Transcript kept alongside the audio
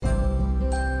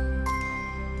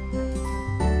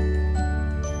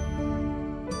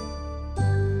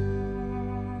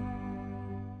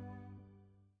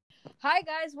Hi,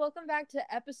 guys. Welcome back to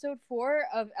episode 4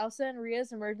 of Elsa and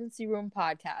Ria's Emergency Room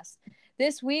podcast.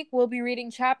 This week, we'll be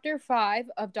reading chapter 5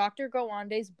 of Dr.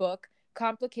 Gawande's book,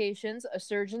 Complications, A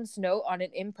Surgeon's Note on an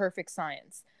Imperfect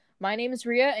Science. My name is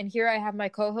Ria, and here I have my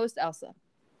co-host, Elsa.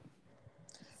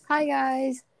 Hi,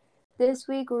 guys. This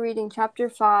week, we're reading chapter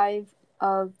 5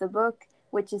 of the book,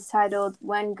 which is titled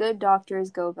When Good Doctors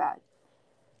Go Bad.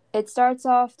 It starts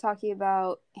off talking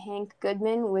about Hank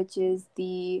Goodman, which is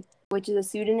a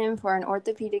pseudonym for an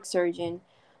orthopedic surgeon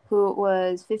who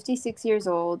was 56 years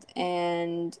old,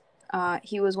 and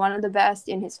he was one of the best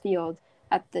in his field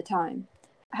at the time.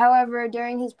 However,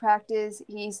 during his practice,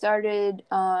 he started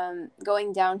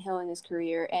going downhill in his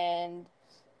career, and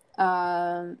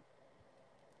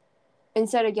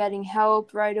instead of getting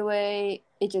help right away,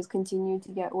 it just continued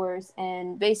to get worse.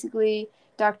 And basically,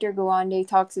 Dr.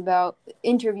 Gawande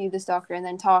interviewed this doctor and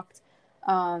then talked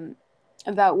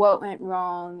about what went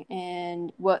wrong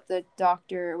and what the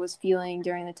doctor was feeling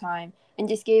during the time, and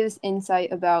just gave us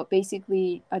insight about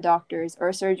basically a doctor's or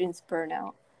a surgeon's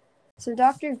burnout. So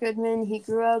Dr. Goodman, he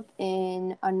grew up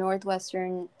in a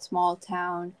northwestern small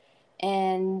town,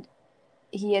 and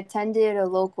he attended a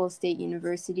local state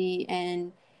university,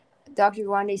 and Dr.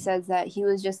 Gwande says that he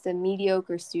was just a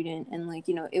mediocre student and,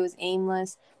 it was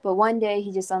aimless. But one day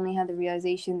he just suddenly had the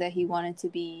realization that he wanted to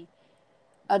be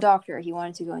a doctor. He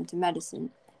wanted to go into medicine.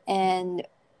 And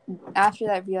after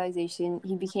that realization,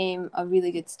 he became a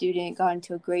really good student, got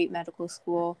into a great medical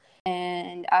school.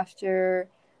 And after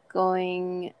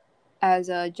going as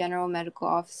a general medical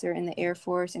officer in the Air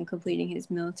Force and completing his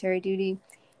military duty,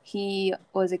 he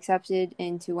was accepted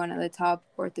into one of the top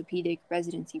orthopedic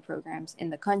residency programs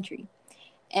in the country.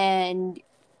 And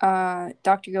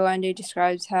Dr. Gowande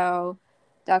describes how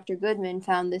Dr. Goodman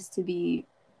found this to be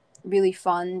really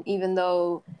fun, even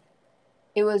though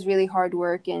it was really hard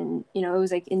work and, it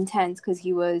was intense because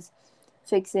he was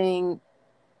fixing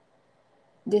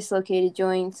dislocated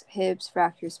joints, hips,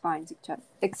 fractured spines,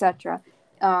 etc.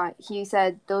 He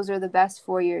said, those are the best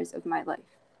 4 years of my life.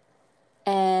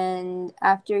 And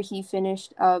after he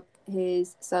finished up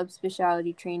his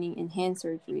subspecialty training in hand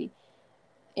surgery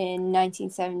in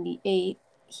 1978,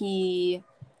 he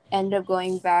ended up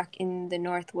going back in the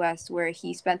Northwest, where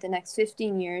he spent the next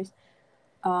 15 years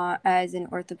as an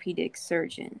orthopedic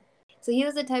surgeon. So he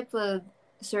was the type of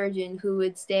surgeon who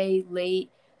would stay late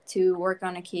to work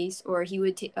on a case, or he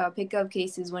would pick up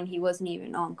cases when he wasn't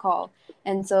even on call.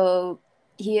 And so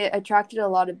he attracted a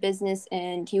lot of business,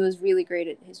 and he was really great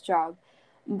at his job.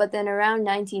 But then around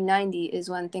 1990 is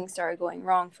when things started going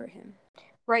wrong for him.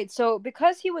 Right, so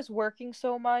because he was working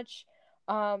so much,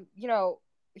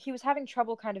 he was having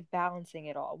trouble kind of balancing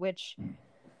it all, which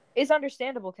is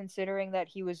understandable considering that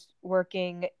he was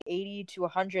working 80 to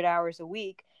 100 hours a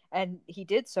week, and he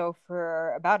did so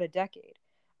for about a decade,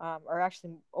 or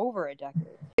actually over a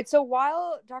decade. So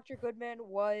while Dr. Goodman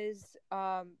was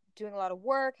doing a lot of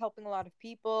work, helping a lot of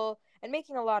people, and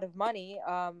making a lot of money,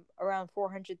 around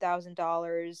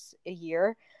 $400,000 a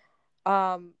year,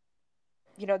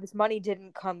 this money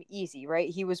didn't come easy, right?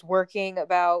 He was working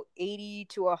about 80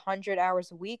 to 100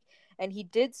 hours a week, and he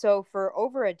did so for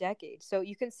over a decade. So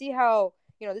you can see how,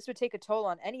 this would take a toll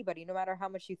on anybody, no matter how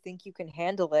much you think you can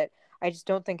handle it. I just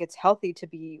don't think it's healthy to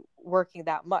be working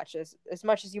that much. As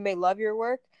much as you may love your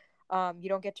work, you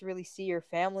don't get to really see your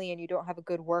family, and you don't have a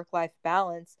good work-life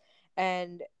balance.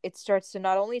 And it starts to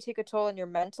not only take a toll on your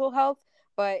mental health,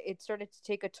 but it started to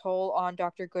take a toll on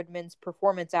Dr. Goodman's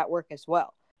performance at work as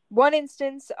well. One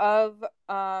instance of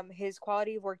his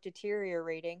quality of work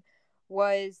deteriorating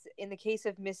was in the case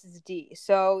of Mrs. D.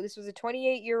 So this was a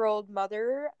 28-year-old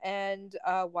mother and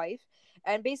wife,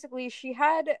 and basically she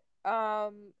had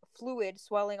fluid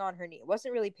swelling on her knee. It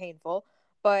wasn't really painful,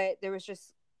 but there was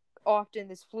just often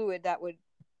this fluid that would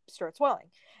start swelling.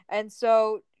 And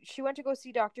so she went to go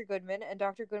see Dr. Goodman, and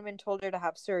Dr. Goodman told her to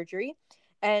have surgery.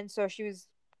 And so she was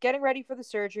getting ready for the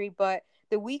surgery, but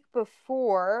the week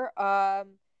before,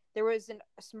 there was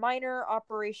a minor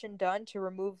operation done to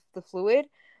remove the fluid,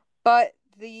 but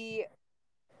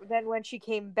then when she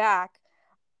came back,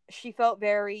 she felt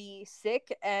very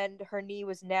sick, and her knee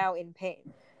was now in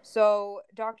pain. So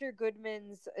Dr.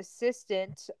 Goodman's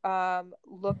assistant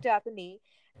looked at the knee,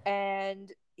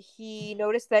 and he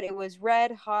noticed that it was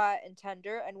red, hot, and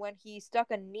tender. And when he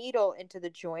stuck a needle into the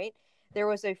joint, there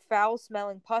was a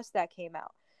foul-smelling pus that came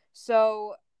out.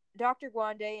 So Dr.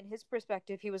 Gwande, in his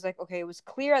perspective, he was like, okay, it was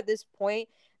clear at this point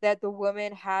that the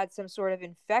woman had some sort of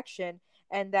infection,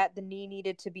 and that the knee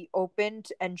needed to be opened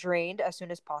and drained as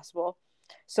soon as possible.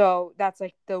 So that's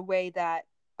like the way that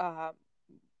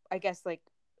I guess like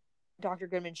Dr.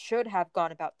 Goodman should have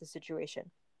gone about the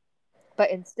situation. But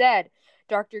instead,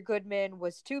 Dr. Goodman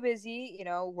was too busy,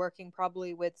 working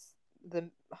probably with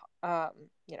the, um,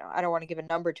 I don't want to give a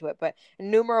number to it, but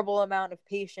innumerable amount of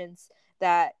patients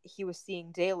that he was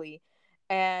seeing daily.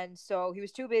 And so he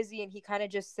was too busy, and he kind of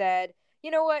just said,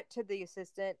 you know what, to the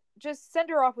assistant, just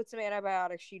send her off with some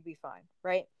antibiotics. She'd be fine,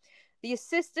 right? The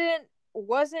assistant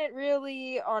wasn't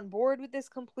really on board with this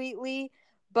completely,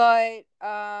 but,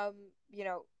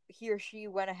 he or she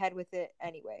went ahead with it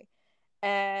anyway.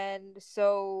 And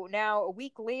so now a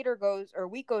week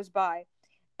goes by,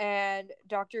 and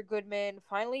Dr. Goodman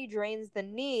finally drains the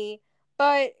knee,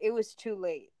 but it was too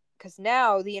late because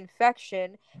now the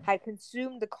infection had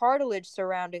consumed the cartilage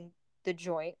surrounding the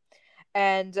joint,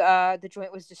 and the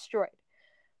joint was destroyed.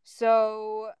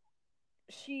 So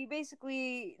she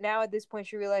basically, now at this point,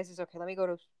 she realizes, okay, let me go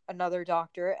to another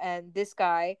doctor. And this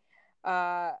guy,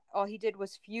 all he did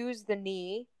was fuse the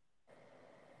knee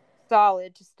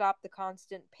solid to stop the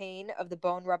constant pain of the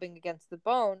bone rubbing against the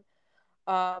bone.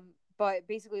 But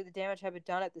basically, the damage had been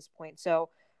done at this point. So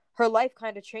her life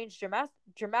kind of changed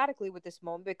dramatically with this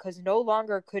moment, because no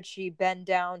longer could she bend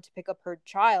down to pick up her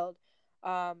child.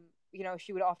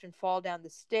 She would often fall down the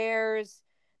stairs.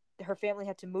 Her family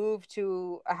had to move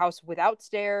to a house without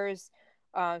stairs.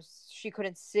 She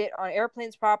couldn't sit on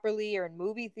airplanes properly or in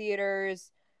movie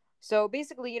theaters. So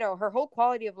basically, her whole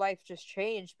quality of life just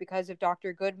changed because of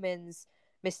Dr. Goodman's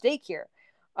mistake here.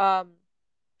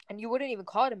 And you wouldn't even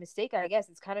call it a mistake, I guess.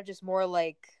 It's kind of just more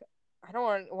like, I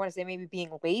don't want to say maybe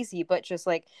being lazy, but just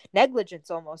like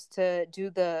negligence almost to do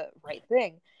the right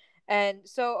thing. And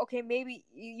so, okay, maybe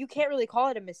you can't really call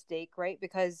it a mistake, right?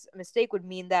 Because a mistake would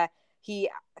mean that he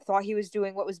thought he was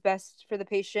doing what was best for the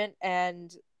patient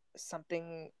and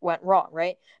something went wrong,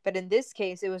 right? But in this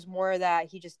case, it was more that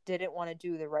he just didn't want to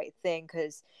do the right thing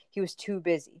because he was too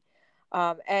busy.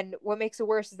 And what makes it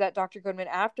worse is that Dr. Goodman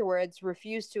afterwards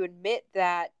refused to admit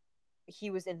that he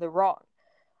was in the wrong.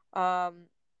 Um,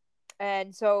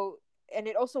 and so, and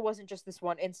it also wasn't just this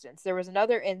one instance. There was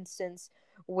another instance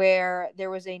where there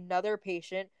was another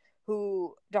patient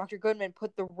who Dr. Goodman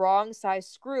put the wrong size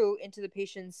screw into the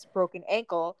patient's broken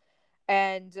ankle.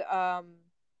 And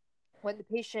when the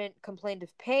patient complained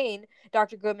of pain,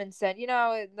 Dr. Goodman said,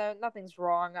 nothing's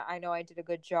wrong. I know I did a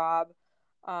good job.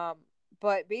 Um,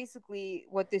 but basically,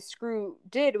 what this screw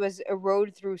did was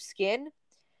erode through skin,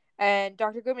 and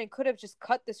Dr. Goodman could have just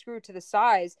cut the screw to the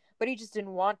size, but he just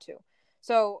didn't want to.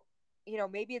 So,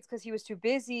 maybe it's because he was too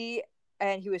busy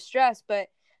and he was stressed, but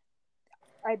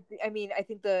I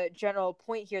think the general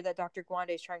point here that Dr.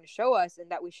 Gwande is trying to show us, and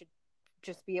that we should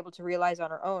just be able to realize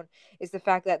on our own, is the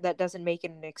fact that that doesn't make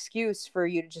it an excuse for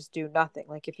you to just do nothing.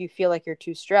 Like, if you feel like you're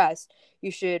too stressed,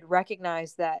 you should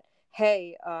recognize that,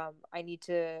 hey, I need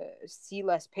to see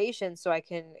less patients so I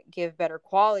can give better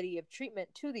quality of treatment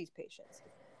to these patients.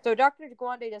 So Dr.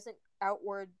 Gwande doesn't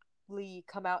outwardly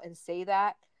come out and say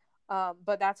that,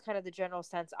 but that's kind of the general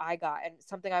sense I got. And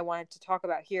something I wanted to talk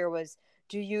about here was,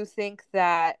 do you think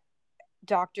that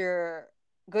Dr.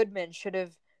 Goodman should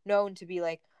have known to be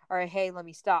like, all right, hey, let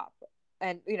me stop?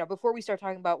 And, before we start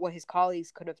talking about what his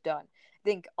colleagues could have done, I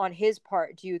think on his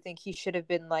part, do you think he should have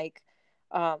been like,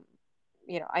 um,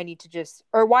 I need to just,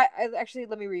 or why, actually,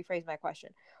 let me rephrase my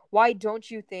question. Why don't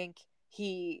you think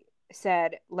he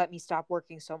said, let me stop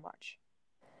working so much?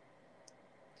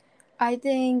 I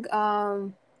think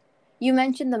you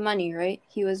mentioned the money, right?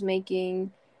 He was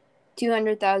making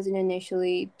 200,000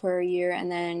 initially per year,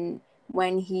 and then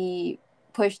when he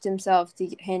pushed himself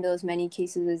to handle as many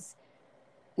cases as,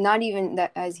 not even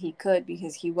that as he could,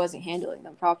 because he wasn't handling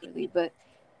them properly, but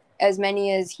as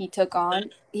many as he took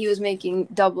on, he was making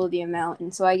double the amount.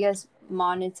 And so I guess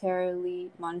monetarily,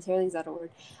 is that a word?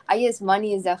 I guess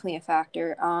money is definitely a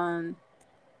factor.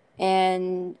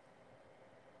 And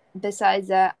besides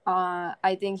that,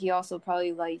 I think he also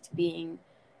probably liked being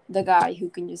the guy who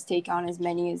can just take on as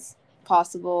many as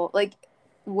possible, like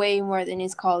way more than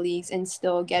his colleagues, and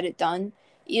still get it done,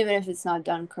 even if it's not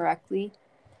done correctly.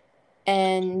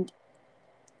 And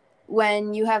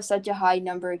when you have such a high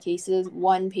number of cases,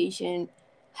 one patient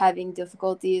having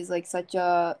difficulty is like such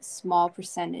a small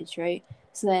percentage, right?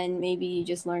 So then maybe you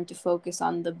just learn to focus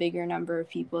on the bigger number of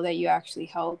people that you actually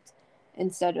helped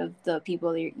instead of the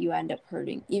people that you end up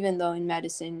hurting, even though in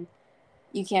medicine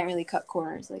you can't really cut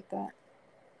corners like that.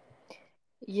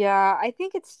 Yeah, I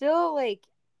think it's still like,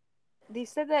 they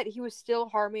said that he was still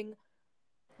harming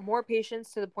more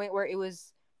patients to the point where it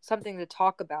was something to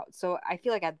talk about. So I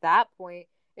feel like at that point,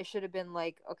 it should have been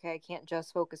like, okay, I can't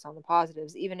just focus on the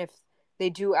positives, even if they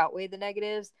do outweigh the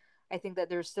negatives. I think that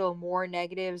there's still more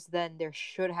negatives than there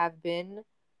should have been,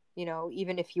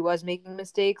 even if he was making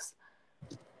mistakes.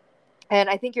 And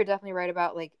I think you're definitely right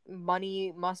about like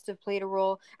money must have played a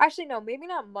role. Actually, no, maybe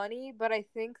not money, but I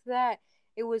think that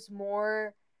it was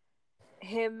more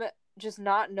him just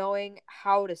not knowing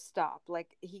how to stop.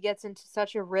 Like he gets into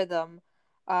such a rhythm.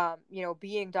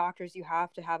 Being doctors, you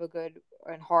have to have a good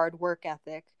and hard work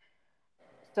ethic.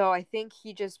 So I think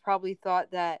he just probably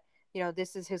thought that,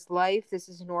 this is his life, this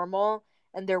is normal,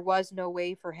 and there was no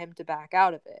way for him to back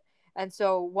out of it. And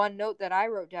so one note that I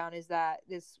wrote down is that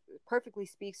this perfectly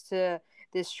speaks to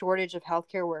this shortage of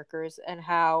healthcare workers and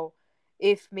how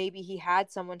if maybe he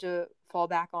had someone to fall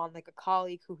back on, like a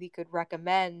colleague who he could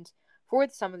recommend for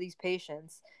some of these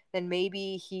patients, then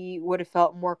maybe he would have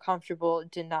felt more comfortable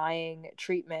denying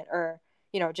treatment or,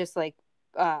 just like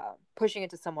pushing it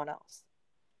to someone else.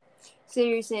 So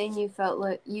you're saying you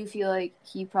feel like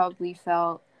he probably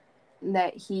felt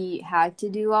that he had to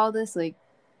do all this, like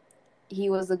he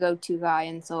was the go-to guy,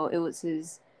 and so it was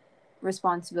his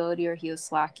responsibility, or he was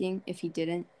slacking if he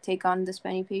didn't take on this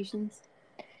many patients.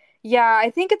 Yeah, I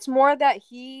think it's more that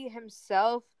he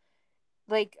himself,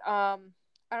 like, I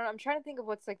don't know, I'm trying to think of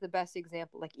what's like the best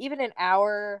example. Like even in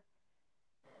our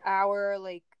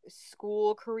like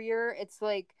school career, it's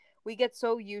like we get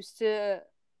so used to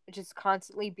just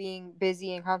constantly being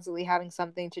busy and constantly having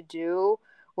something to do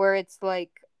where it's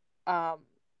like um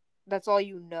that's all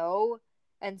you know.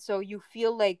 And so you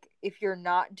feel like if you're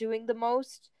not doing the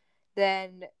most,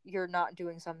 then you're not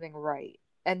doing something right.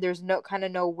 And there's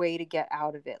no way to get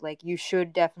out of it. Like you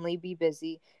should definitely be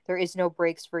busy. There is no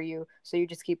breaks for you, so you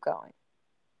just keep going.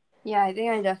 Yeah, I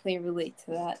think I definitely relate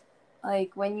to that.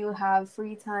 Like when you have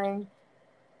free time,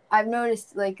 I've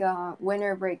noticed like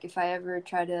winter break, if I ever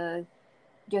try to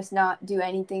just not do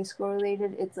anything school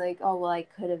related, it's like, oh well, I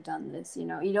could have done this. You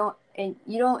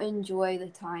don't enjoy the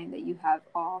time that you have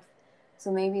off.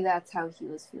 So maybe that's how he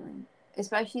was feeling,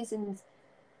 especially since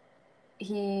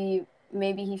he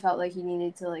felt like he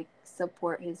needed to like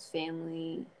support his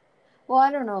family. Well,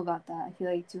 I don't know about that. I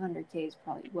feel like 200K is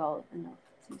probably well enough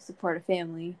to support a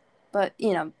family, but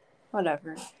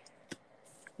whatever.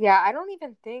 Yeah, I don't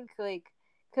even think like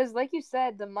cuz like you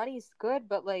said the money's good,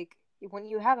 but like when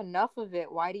you have enough of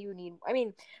it, why do you need I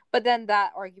mean, but then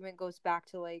that argument goes back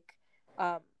to like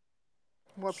um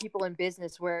more people in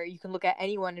business where you can look at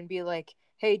anyone and be like,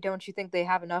 "Hey, don't you think they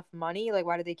have enough money? Like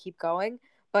why do they keep going?"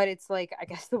 But it's like I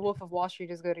guess the Wolf of Wall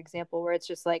Street is a good example where it's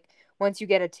just like once you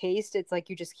get a taste, it's like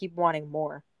you just keep wanting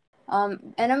more.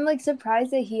 And I'm like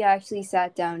surprised that he actually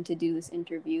sat down to do this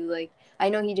interview. Like, I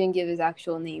know he didn't give his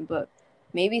actual name, but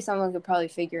maybe someone could probably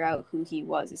figure out who he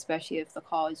was, especially if the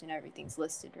college and everything's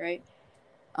listed, right?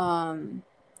 Um,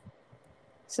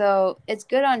 so it's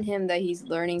good on him that he's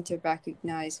learning to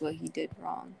recognize what he did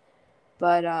wrong.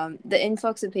 But the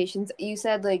influx of patients, you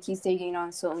said like he's taking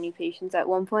on so many patients. At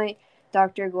one point,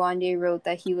 Dr. Guande wrote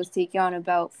that he was taking on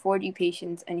about 40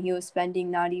 patients and he was spending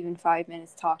not even 5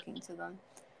 minutes talking to them.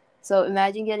 So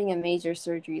imagine getting a major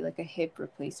surgery like a hip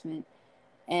replacement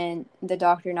and the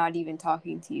doctor not even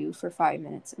talking to you for 5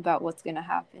 minutes about what's going to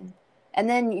happen. And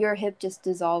then your hip just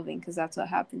dissolving because that's what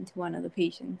happened to one of the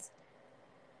patients.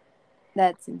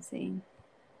 That's insane.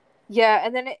 Yeah,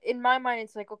 and then in my mind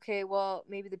it's like, okay, well,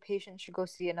 maybe the patient should go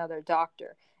see another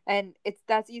doctor. And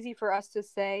that's easy for us to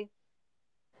say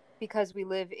because we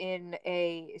live in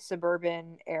a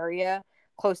suburban area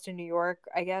close to New York,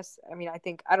 I guess. I mean,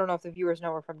 I don't know if the viewers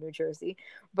know we're from New Jersey,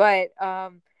 but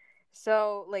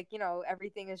so like,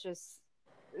 everything is just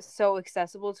so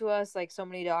accessible to us, like so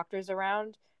many doctors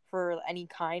around for any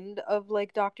kind of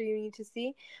like doctor you need to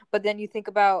see. But then you think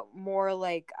about more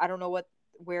like I don't know what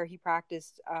where he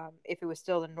practiced if it was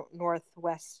still the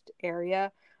northwest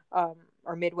area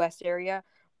or midwest area,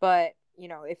 but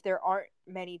if there aren't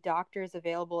many doctors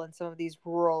available in some of these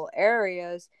rural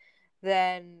areas,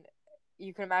 then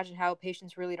you can imagine how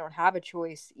patients really don't have a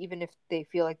choice, even if they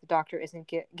feel like the doctor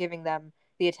isn't giving them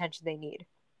the attention they need.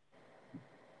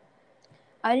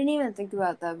 I didn't even think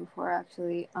about that before,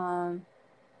 actually.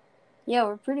 Yeah,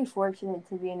 we're pretty fortunate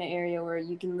to be in an area where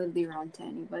you can literally run to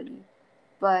anybody.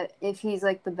 But if he's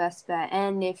like the best bet,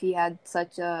 and if he had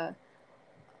such a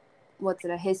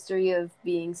history of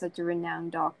being such a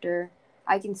renowned doctor,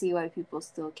 I can see why people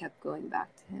still kept going back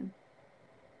to him.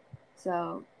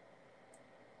 So,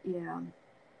 yeah.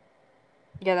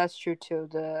 Yeah, that's true too.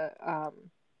 The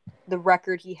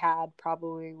record he had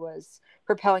probably was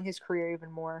propelling his career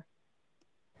even more.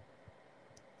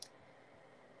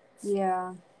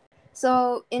 Yeah.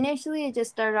 So initially, it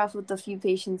just started off with a few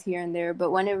patients here and there, but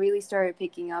when it really started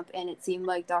picking up, and it seemed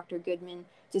like Dr. Goodman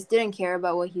just didn't care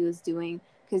about what he was doing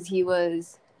because he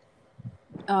was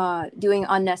doing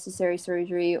unnecessary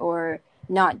surgery or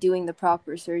not doing the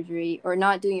proper surgery or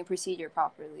not doing a procedure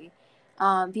properly.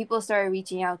 people started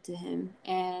reaching out to him,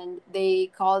 and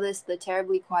they call this the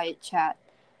terribly quiet chat.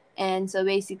 And so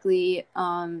basically,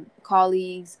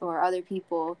 colleagues or other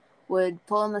people would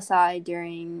pull him aside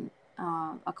during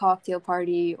a cocktail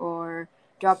party or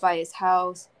drop by his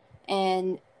house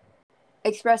and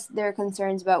express their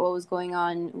concerns about what was going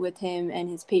on with him and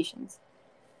his patients.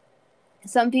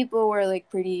 Some people were like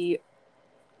pretty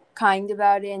kind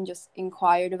about it and just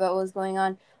inquired about what was going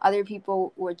on. Other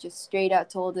people were just straight out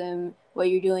told him, what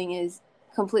you're doing is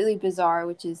completely bizarre,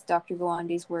 which is Dr.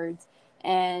 Gawande's words.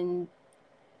 And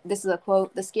this is a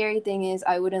quote: "The scary thing is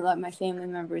I wouldn't let my family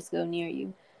members go near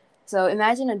you." So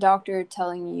imagine a doctor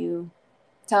telling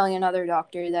another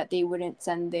doctor that they wouldn't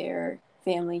send their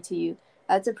family to you.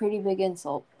 That's a pretty big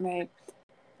insult, right?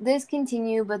 This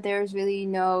continued, but there was really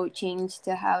no change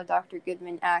to how Dr.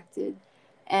 Goodman acted.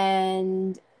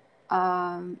 And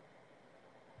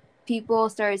people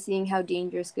started seeing how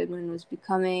dangerous Goodman was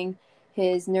becoming.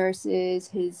 His nurses,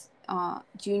 his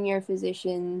junior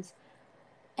physicians,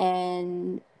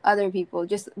 and other people,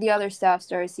 just the other staff,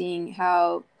 started seeing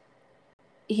how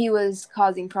he was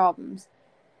causing problems.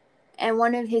 And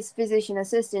one of his physician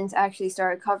assistants actually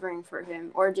started covering for him,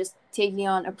 or just taking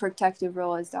on a protective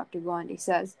role, as Dr. Gawande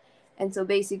says. And so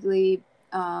basically,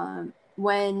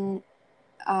 when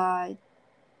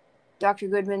Dr.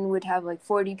 Goodman would have like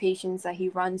 40 patients that he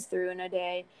runs through in a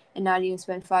day and not even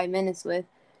spend 5 minutes with,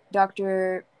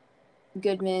 Dr.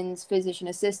 Goodman's physician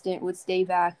assistant would stay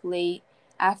back late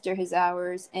after his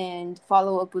hours and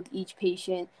follow up with each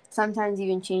patient, sometimes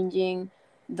even changing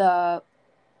the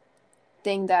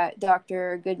thing that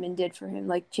Dr. Goodman did for him,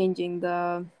 like changing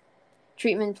the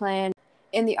treatment plan.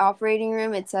 In the operating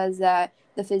room, it says that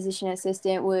the physician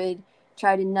assistant would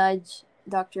try to nudge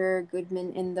Dr.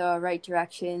 Goodman in the right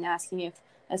direction, asking if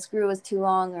a screw was too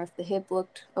long or if the hip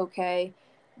looked okay.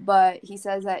 But he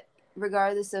says that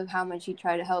regardless of how much he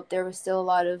tried to help, there was still a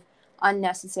lot of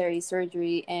unnecessary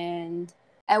surgery. And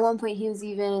at one point, he was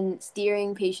even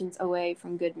steering patients away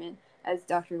from Goodman, as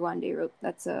Dr. Gawande wrote.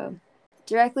 That's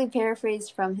directly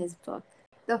paraphrased from his book.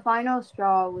 The final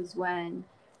straw was when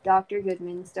Dr.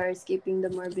 Goodman started skipping the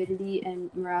morbidity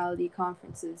and morality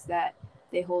conferences that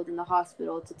they hold in the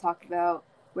hospital to talk about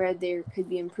where there could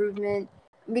be improvement.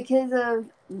 Because of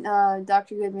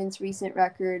Dr. Goodman's recent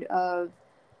record of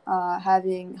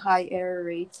having high error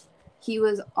rates, he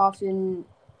was often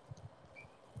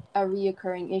a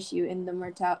reoccurring issue in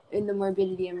the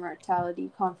morbidity and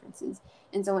mortality conferences.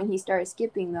 And so when he started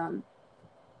skipping them,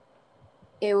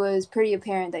 it was pretty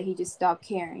apparent that he just stopped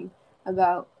caring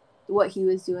about what he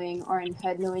was doing or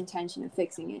had no intention of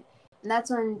fixing it. And that's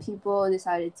when people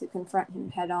decided to confront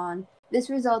him head on. This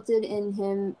resulted in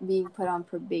him being put on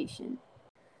probation.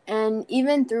 And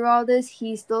even through all this,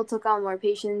 he still took on more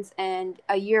patients, and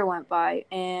a year went by,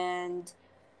 and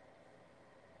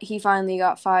he finally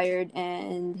got fired,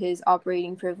 and his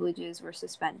operating privileges were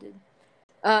suspended.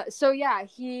 So yeah,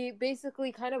 he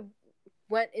basically kind of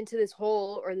went into this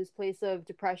hole or this place of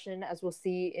depression, as we'll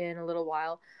see in a little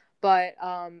while. But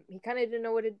he kind of didn't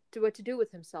know what to do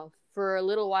with himself for a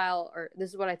little while. Or this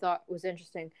is what I thought was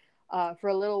interesting. For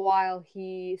a little while,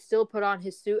 he still put on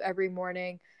his suit every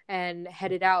morning and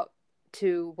headed out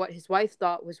to what his wife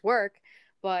thought was work.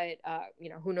 But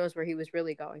who knows where he was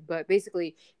really going. But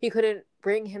basically, he couldn't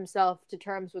bring himself to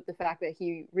terms with the fact that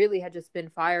he really had just been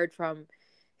fired from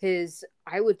his,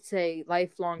 I would say,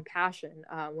 lifelong passion.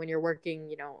 When you're working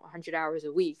 100 hours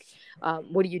a week,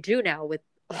 what do you do now with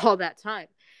all that time?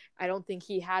 I don't think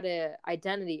he had a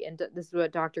identity, and this is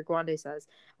what Dr. Gawande says.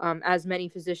 As many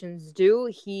physicians do,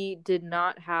 he did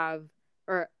not have,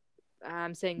 or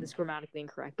I'm saying this grammatically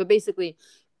incorrect, but basically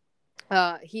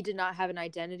he did not have an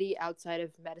identity outside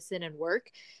of medicine and work.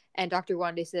 And Dr.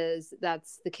 Gawande says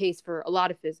that's the case for a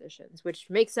lot of physicians, which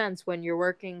makes sense when you're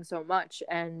working so much.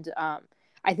 And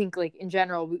I think, like, in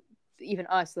general, even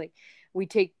us, like, we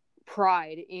take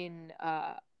pride in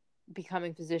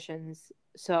becoming physicians.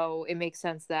 So it makes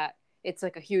sense that it's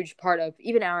like a huge part of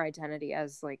even our identity,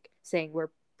 as like saying we're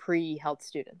pre-health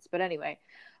students. But anyway,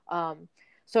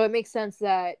 so it makes sense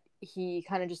that he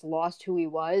kind of just lost who he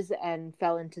was and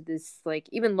fell into this like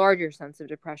even larger sense of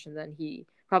depression than he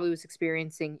probably was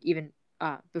experiencing even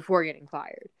before getting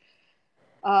fired.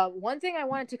 One thing I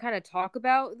wanted to kind of talk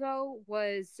about, though,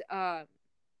 was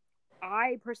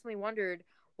I personally wondered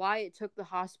why it took the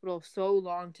hospital so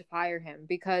long to fire him,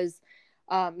 because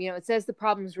it says the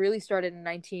problems really started in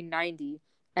 1990,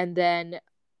 and then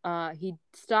he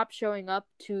stopped showing up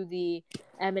to the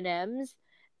M&Ms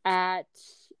at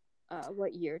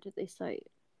what year did they cite?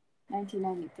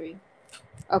 1993.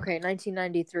 Okay,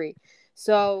 1993.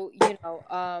 So,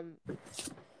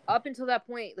 up until that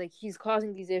point, like, he's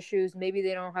causing these issues. Maybe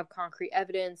they don't have concrete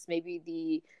evidence. Maybe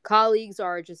the colleagues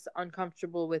are just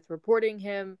uncomfortable with reporting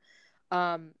him.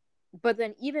 Um, but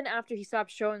then even after he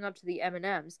stopped showing up to the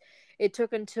M&Ms, it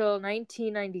took until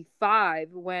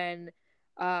 1995 when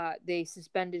they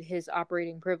suspended his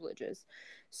operating privileges.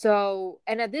 So,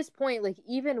 and at this point, like,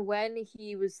 even when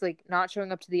he was like not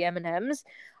showing up to the M&Ms,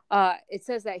 it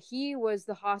says that he was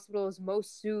the hospital's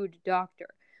most sued doctor,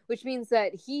 which means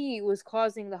that he was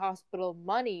costing the hospital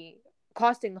money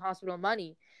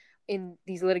in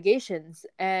these litigations,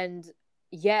 and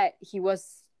yet he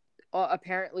was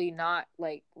apparently not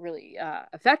like really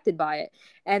affected by it.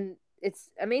 And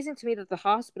it's amazing to me that the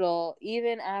hospital,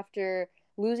 even after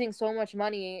losing so much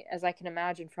money as I can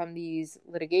imagine from these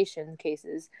litigation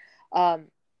cases, um,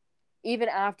 even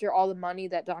after all the money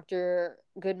that Dr.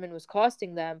 Goodman was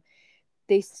costing them,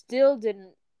 they still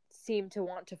didn't seem to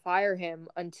want to fire him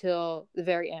until the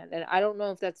very end. And I don't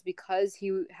know if that's because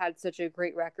he had such a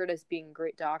great record as being a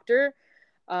great doctor.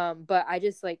 But I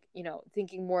just like,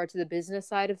 thinking more to the business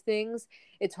side of things,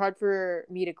 it's hard for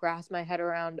me to grasp my head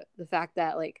around the fact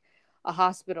that like a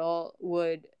hospital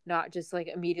would not just like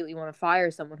immediately want to fire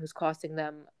someone who's costing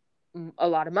them a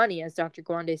lot of money. As Dr.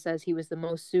 Gwande says, he was the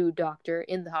most sued doctor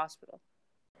in the hospital.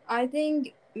 I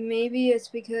think maybe it's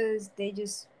because they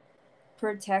just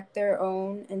protect their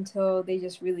own until they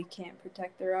just really can't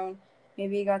protect their own.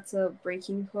 Maybe it got to a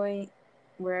breaking point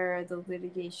where the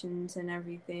litigations and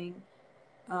everything,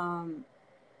 um,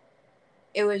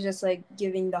 it was just like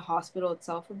giving the hospital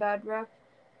itself a bad rep.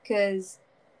 Because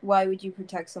why would you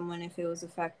protect someone if it was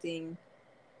affecting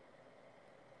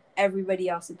everybody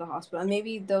else at the hospital? And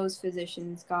maybe those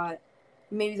surgeons, got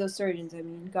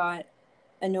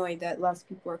annoyed that less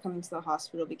people are coming to the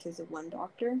hospital because of one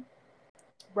doctor.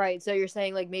 Right. So you're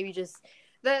saying like maybe just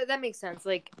that makes sense.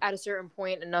 Like at a certain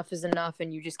point enough is enough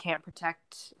and you just can't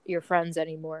protect your friends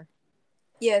anymore.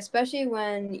 Yeah, especially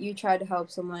when you try to help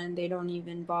someone and they don't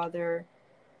even bother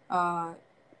uh,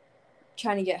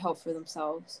 trying to get help for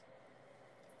themselves.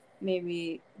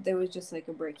 Maybe there was just like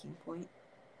a breaking point.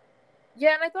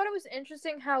 Yeah, and I thought it was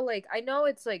interesting how like I know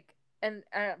it's like and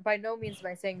by no means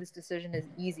am I saying this decision is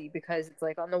easy because it's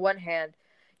like on the one hand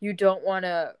you don't want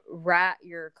to rat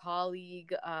your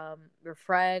colleague, your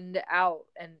friend out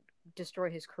and destroy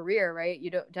his career, right?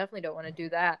 You definitely don't want to do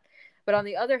that. But on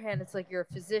the other hand, it's like you're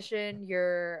a physician,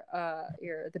 you're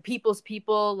the people's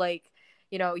people, like,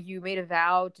 you made a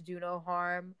vow to do no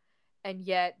harm, and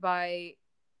yet by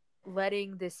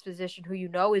letting this physician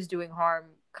who is doing harm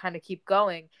kind of keep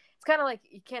going, it's kind of like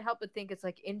you can't help but think it's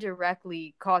like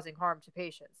indirectly causing harm to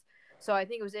patients. So I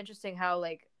think it was interesting how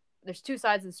like there's two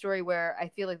sides of the story where I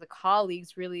feel like the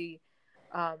colleagues really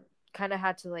um, kind of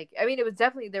had to like, I mean, it was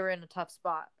definitely they were in a tough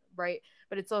spot, right?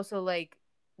 But it's also like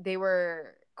they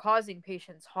were causing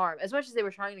patients harm as much as they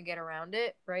were trying to get around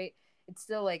it, right? It's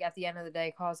still like at the end of the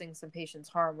day causing some patients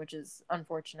harm, which is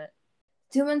unfortunate.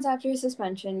 2 months after his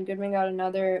suspension, Goodman got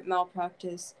another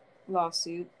malpractice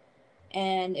lawsuit,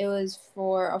 and it was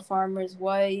for a farmer's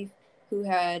wife who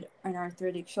had an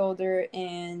arthritic shoulder,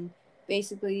 and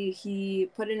basically he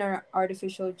put in an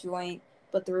artificial joint,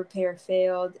 but the repair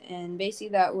failed, and basically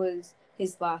that was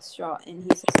his last straw, and he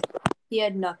said he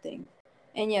had nothing.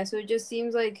 And yeah, so it just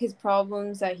seems like his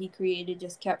problems that he created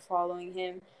just kept following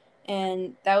him,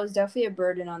 and that was definitely a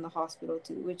burden on the hospital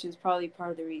too, which is probably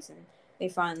part of the reason they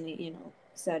finally,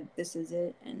 said this is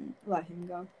it and let him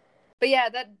go. But yeah,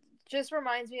 that just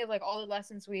reminds me of like all the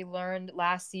lessons we learned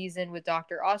last season with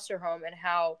Dr. Osterholm and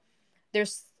how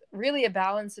there's really a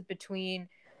balance between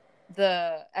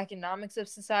the economics of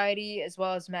society as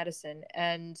well as medicine.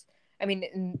 And I mean,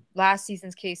 in last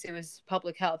season's case, it was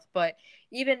public health. But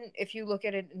even if you look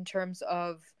at it in terms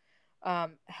of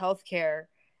healthcare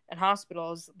and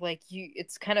hospitals, like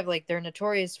it's kind of like they're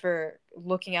notorious for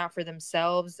looking out for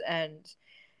themselves and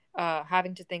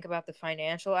having to think about the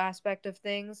financial aspect of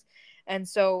things. And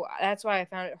so that's why I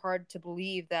found it hard to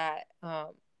believe that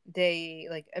they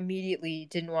like immediately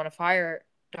didn't want to fire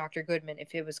Dr. Goodman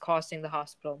if it was costing the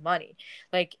hospital money.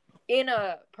 Like in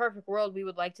a perfect world, we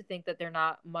would like to think that they're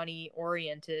not money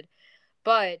oriented,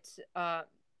 but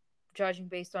judging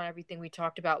based on everything we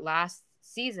talked about last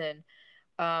season,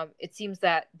 it seems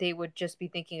that they would just be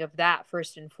thinking of that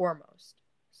first and foremost.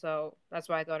 So that's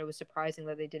why I thought it was surprising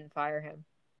that they didn't fire him.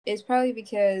 It's probably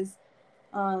because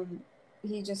um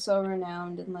he's just so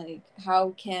renowned, and like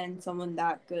how can someone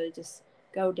that good just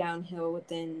go downhill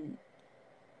within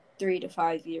 3 to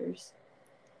 5 years?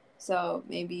 So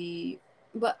maybe,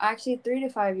 but actually 3 to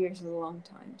 5 years is a long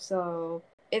time. So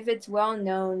if it's well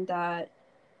known that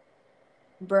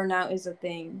burnout is a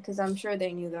thing, because I'm sure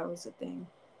they knew that was a thing,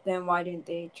 then why didn't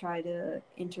they try to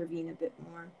intervene a bit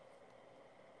more?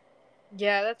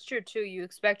 Yeah, that's true too. You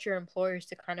expect your employers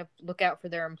to kind of look out for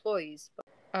their employees.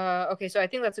 Okay, so I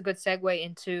think that's a good segue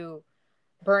into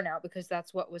burnout because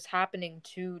that's what was happening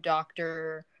to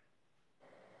Dr.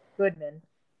 Goodman.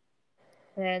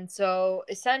 And so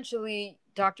essentially,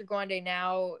 Dr. Gwande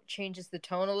now changes the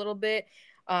tone a little bit.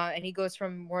 And he goes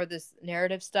from more of this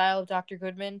narrative style of Dr.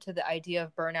 Goodman to the idea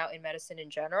of burnout in medicine in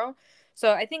general.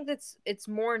 So I think it's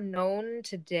more known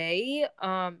today,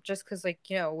 just because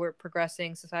we're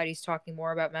progressing, society's talking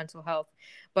more about mental health.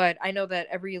 But I know that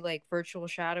every virtual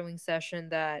shadowing session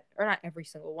that, or not every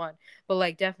single one, but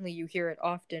definitely you hear it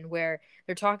often where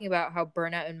they're talking about how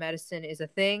burnout in medicine is a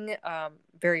thing,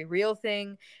 very real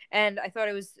thing. And I thought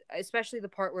it was especially the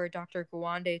part where Dr.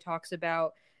 Gawande talks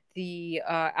about the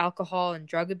alcohol and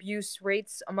drug abuse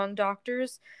rates among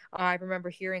doctors. I remember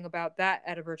hearing about that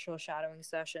at a virtual shadowing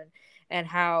session and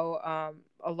how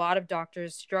a lot of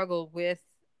doctors struggle with,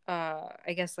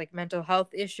 I guess, mental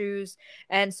health issues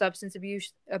and substance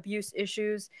abuse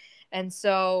issues. And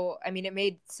so, I mean, it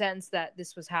made sense that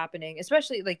this was happening,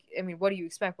 especially what do you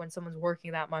expect when someone's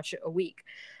working that much a week?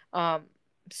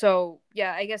 So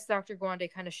yeah, I guess Dr.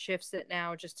 Gwande kind of shifts it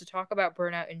now just to talk about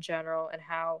burnout in general and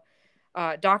how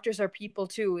doctors are people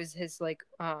too is his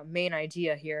main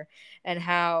idea here, and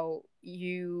how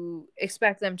you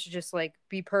expect them to just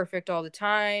be perfect all the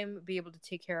time, be able to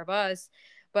take care of us.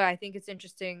 But I think it's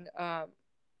interesting,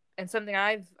 and something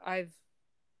I've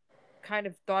kind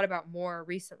of thought about more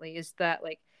recently is that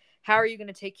how are you going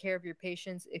to take care of your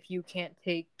patients if you can't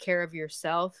take care of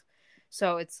yourself?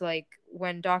 So it's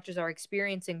when doctors are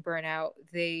experiencing burnout,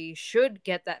 they should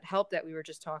get that help that we were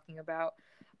just talking about,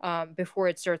 before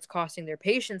it starts costing their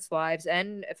patients lives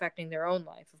and affecting their own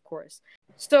life, of course.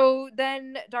 So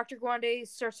then Dr. Gwande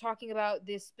starts talking about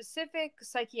this specific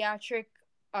psychiatric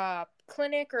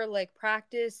clinic or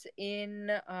practice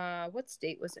in what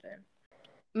state was it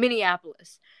in?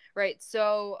 Minneapolis, right?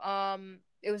 So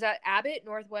it was at Abbott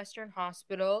Northwestern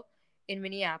Hospital in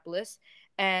Minneapolis,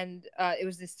 and it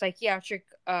was this psychiatric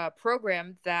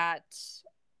program that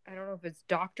I don't know if it's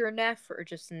Dr. Neff or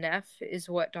just Neff is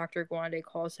what Dr. Gwande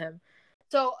calls him.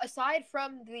 So aside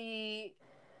from the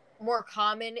more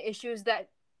common issues that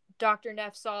Dr.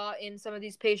 Neff saw in some of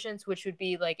these patients, which would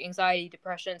be anxiety,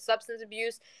 depression, substance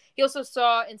abuse, he also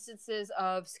saw instances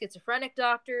of schizophrenic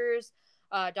doctors,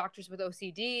 doctors with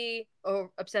OCD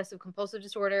or obsessive compulsive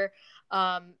disorder.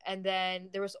 And then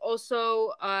there was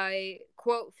also a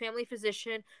quote family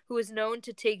physician who is known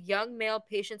to take young male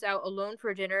patients out alone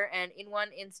for dinner and in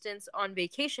one instance on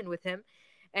vacation with him.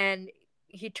 And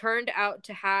he turned out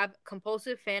to have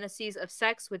compulsive fantasies of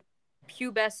sex with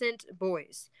pubescent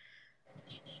boys.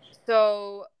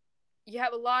 So you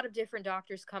have a lot of different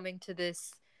doctors coming to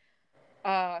this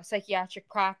psychiatric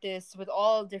practice with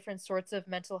all different sorts of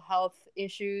mental health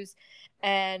issues.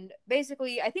 And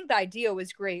basically, I think the idea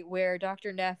was great where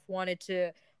Dr. Neff wanted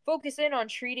to focus in on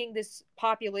treating this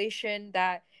population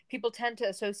that people tend to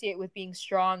associate with being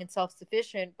strong and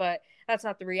self-sufficient, but that's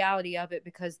not the reality of it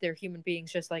because they're human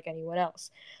beings just like anyone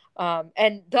else.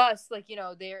 And thus,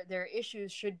 their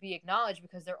issues should be acknowledged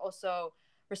because they're also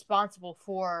responsible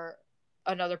for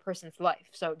another person's life.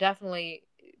 So definitely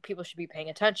people should be paying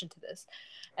attention to this.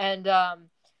 And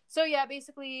so yeah,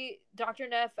 basically Dr.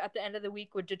 Neff at the end of the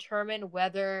week would determine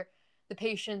whether the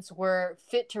patients were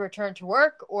fit to return to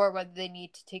work or whether they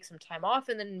need to take some time off,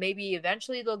 and then maybe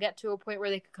eventually they'll get to a point where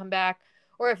they could come back,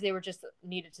 or if they were just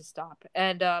needed to stop.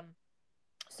 And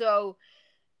so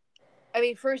I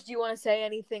mean, first, do you want to say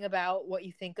anything about what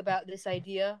you think about this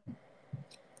idea?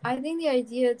 I think the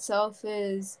idea itself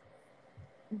is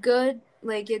good.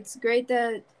 It's great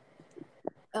that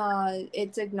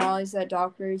it's acknowledged that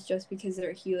doctors, just because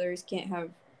they're healers, can't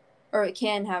have or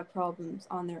can have problems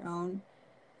on their own.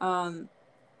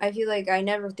 I feel like I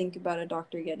never think about a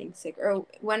doctor getting sick, or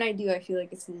when I do, I feel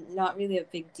like it's not really a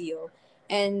big deal.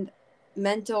 And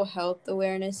mental health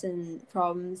awareness and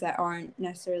problems that aren't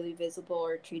necessarily visible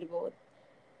or treatable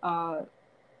with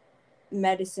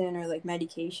medicine or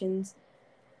medications,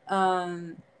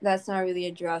 that's not really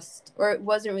addressed, or it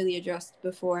wasn't really addressed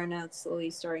before, and now it's slowly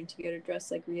starting to get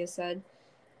addressed, like Ria said.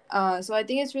 So I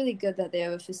think it's really good that they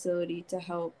have a facility to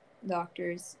help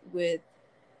doctors with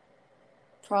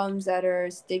problems that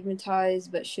are stigmatized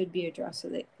but should be addressed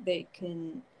so they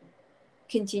can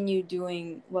continue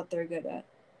doing what they're good at.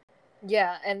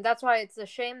 Yeah, and that's why it's a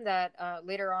shame that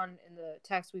later on in the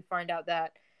text we find out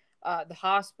that the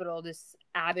hospital, this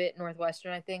Abbott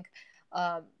Northwestern, I think,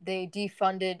 they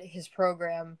defunded his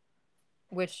program,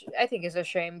 which I think is a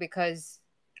shame because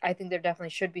I think there definitely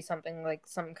should be something like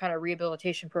some kind of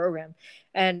rehabilitation program.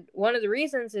 And one of the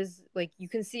reasons is like you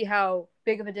can see how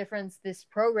big of a difference this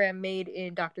program made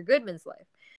in Dr. Goodman's life.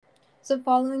 So,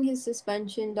 following his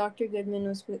suspension, Dr. Goodman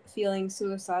was feeling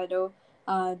suicidal.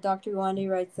 Dr. Gawande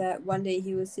writes that one day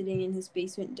he was sitting in his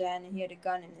basement den and he had a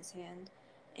gun in his hand,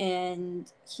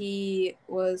 and he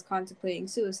was contemplating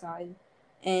suicide.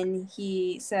 And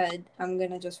he said, I'm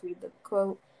going to just read the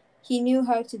quote. He knew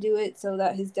how to do it so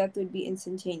that his death would be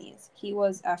instantaneous. He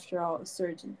was, after all, a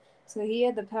surgeon. So he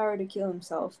had the power to kill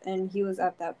himself, and he was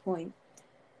at that point.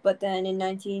 But then in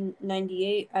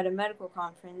 1998, at a medical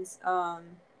conference,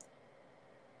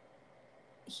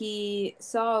 he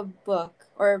saw a book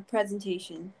or a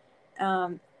presentation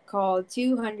called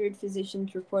 200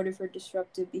 Physicians Reported for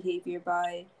Disruptive Behavior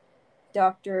by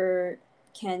Dr.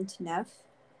 Kent Neff.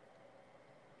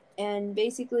 And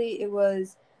basically, it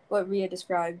was what Ria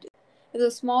described. It was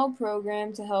a small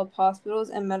program to help hospitals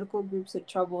and medical groups with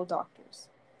troubled doctors.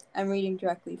 I'm reading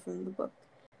directly from the book.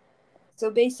 So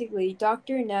basically,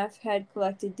 Dr. Neff had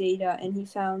collected data and he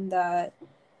found that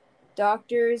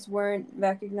doctors weren't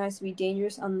recognized to be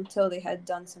dangerous until they had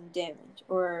done some damage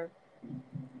or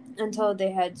until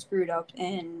they had screwed up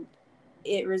and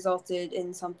it resulted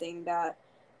in something that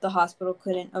the hospital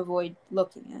couldn't avoid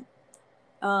looking at.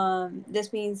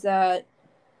 This means that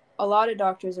a lot of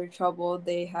doctors are troubled.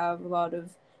 They have a lot of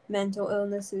mental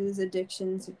illnesses,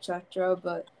 addictions, etc.,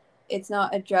 but it's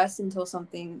not addressed until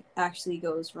something actually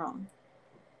goes wrong.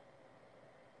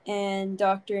 And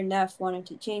Dr. Neff wanted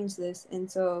to change this,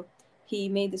 and so he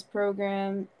made this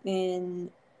program in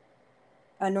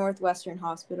a Northwestern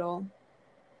hospital.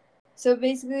 So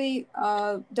basically,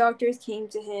 doctors came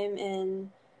to him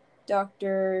and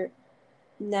Dr.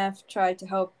 Neff tried to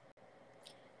help.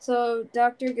 So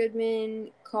Dr. Goodman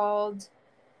called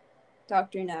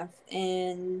Dr. Neff,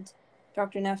 and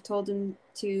Dr. Neff told him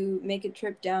to make a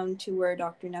trip down to where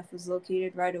Dr. Neff was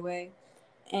located right away.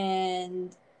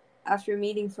 And after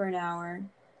meeting for an hour,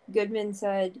 Goodman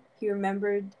said he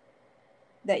remembered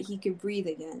that he could breathe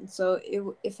again. So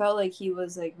it felt like he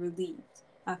was like relieved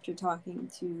after talking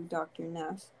to Dr.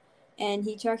 Neff. And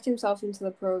he checked himself into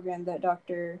the program that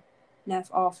Dr.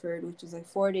 Neff offered, which was like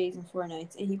 4 days and 4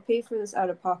 nights, and he paid for this out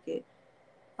of pocket.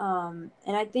 And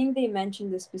I think they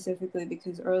mentioned this specifically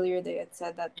because earlier they had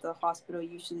said that the hospital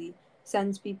usually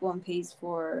sends people and pays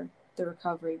for the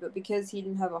recovery, but because he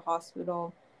didn't have a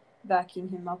hospital backing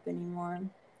him up anymore,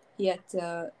 he had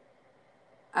to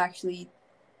actually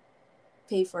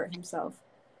pay for it himself.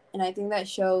 And I think that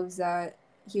shows that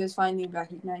he was finally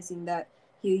recognizing that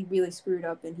he really screwed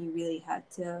up and he really had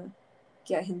to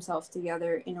get himself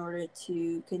together in order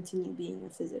to continue being a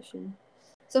physician.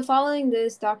 So following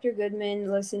this, Dr. Goodman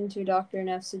listened to Dr.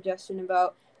 Neff's suggestion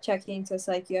about checking to a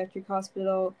psychiatric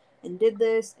hospital and did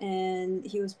this, and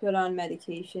he was put on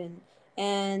medication.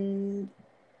 And,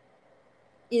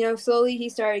 slowly he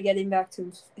started getting back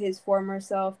to his former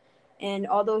self. And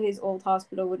although his old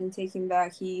hospital wouldn't take him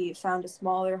back, he found a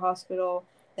smaller hospital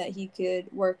that he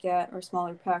could work at, or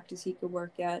smaller practice he could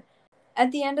work at.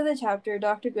 At the end of the chapter,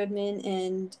 Dr. Goodman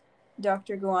and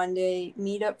Dr. Gawande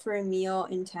meet up for a meal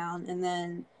in town, and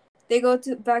then they go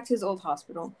back to his old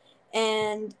hospital.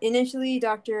 And initially,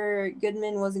 Dr.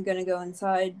 Goodman wasn't going to go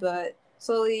inside, but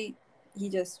slowly he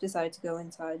just decided to go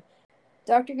inside.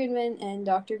 Dr. Goodman and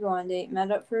Dr. Gawande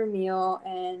met up for a meal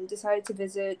and decided to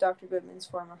visit Dr. Goodman's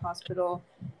former hospital.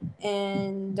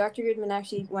 And Dr. Goodman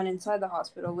actually went inside the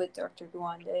hospital with Dr.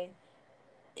 Gawande.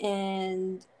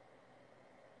 And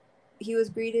he was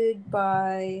greeted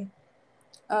by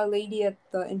a lady at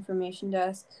the information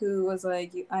desk who was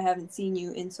like, I haven't seen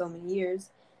you in so many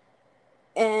years.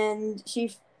 And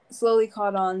she slowly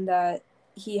caught on that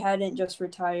he hadn't just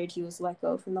retired, he was let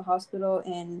go from the hospital.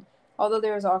 And although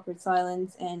there was awkward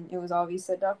silence and it was obvious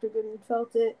that Dr. Goodman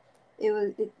felt it,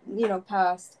 it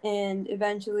passed. And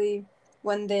eventually,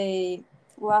 when they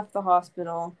left the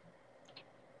hospital,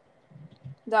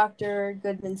 Dr.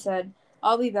 Goodman said,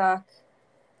 I'll be back,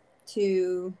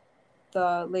 to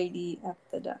the lady at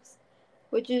the desk,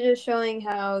 which is just showing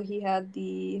how he had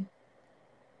the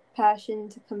passion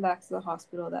to come back to the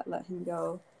hospital that let him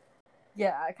go.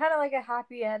 Yeah, kind of like a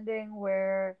happy ending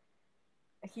where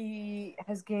he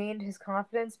has gained his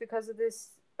confidence because of this,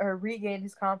 or regained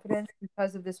his confidence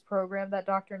because of this program that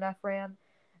Dr. Neff ran.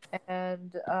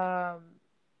 And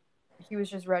he was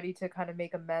just ready to kind of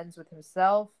make amends with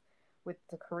himself, with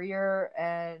the career,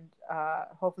 and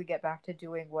hopefully get back to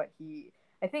doing what he,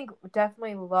 I think,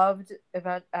 definitely loved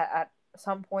at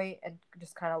some point, and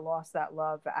just kind of lost that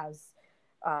love as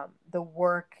the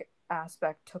work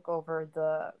aspect took over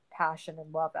the passion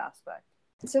and love aspect.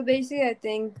 So basically, I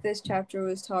think this chapter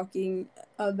was talking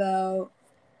about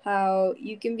how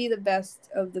you can be the best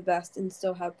of the best and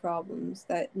still have problems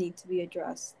that need to be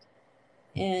addressed.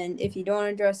 And if you don't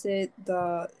address it,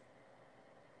 the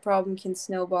problem can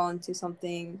snowball into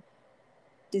something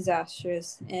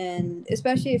disastrous. And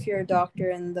especially if you're a doctor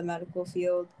in the medical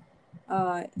field,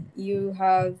 you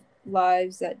have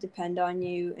lives that depend on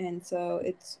you. And so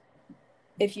it's,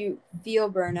 if you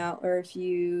feel burnout or if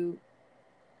you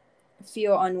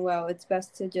feel unwell, it's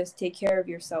best to just take care of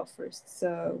yourself first.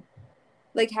 So,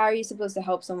 like, how are you supposed to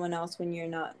help someone else when you're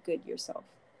not good yourself?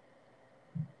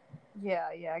 Yeah,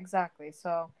 exactly.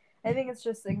 So I think it's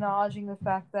just acknowledging the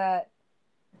fact that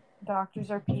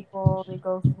doctors are people. They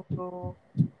go through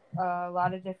a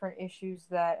lot of different issues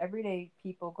that everyday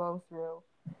people go through.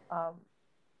 Um,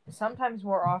 Sometimes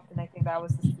more often, I think that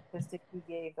was the statistic he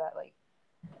gave that like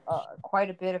quite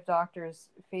a bit of doctors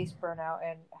face burnout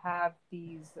and have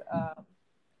these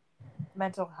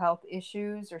mental health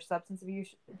issues or substance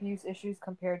abuse issues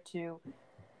compared to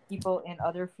people in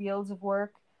other fields of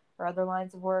work or other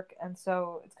lines of work. And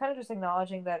so it's kind of just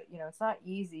acknowledging that, it's not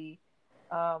easy.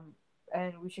 Um,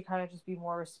 and we should kind of just be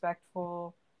more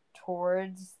respectful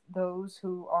towards those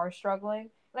who are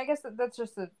struggling. And I guess that's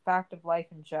just a fact of life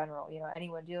in general.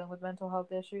 Anyone dealing with mental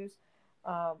health issues,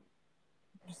 um,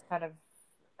 just kind of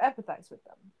empathize with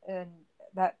them. And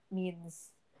that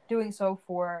means doing so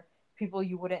for people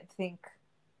you wouldn't think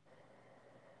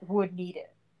would need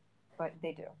it, but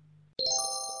they do.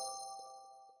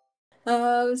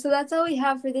 So that's all we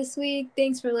have for this week.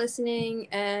 Thanks for listening,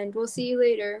 and we'll see you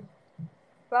later.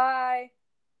 Bye.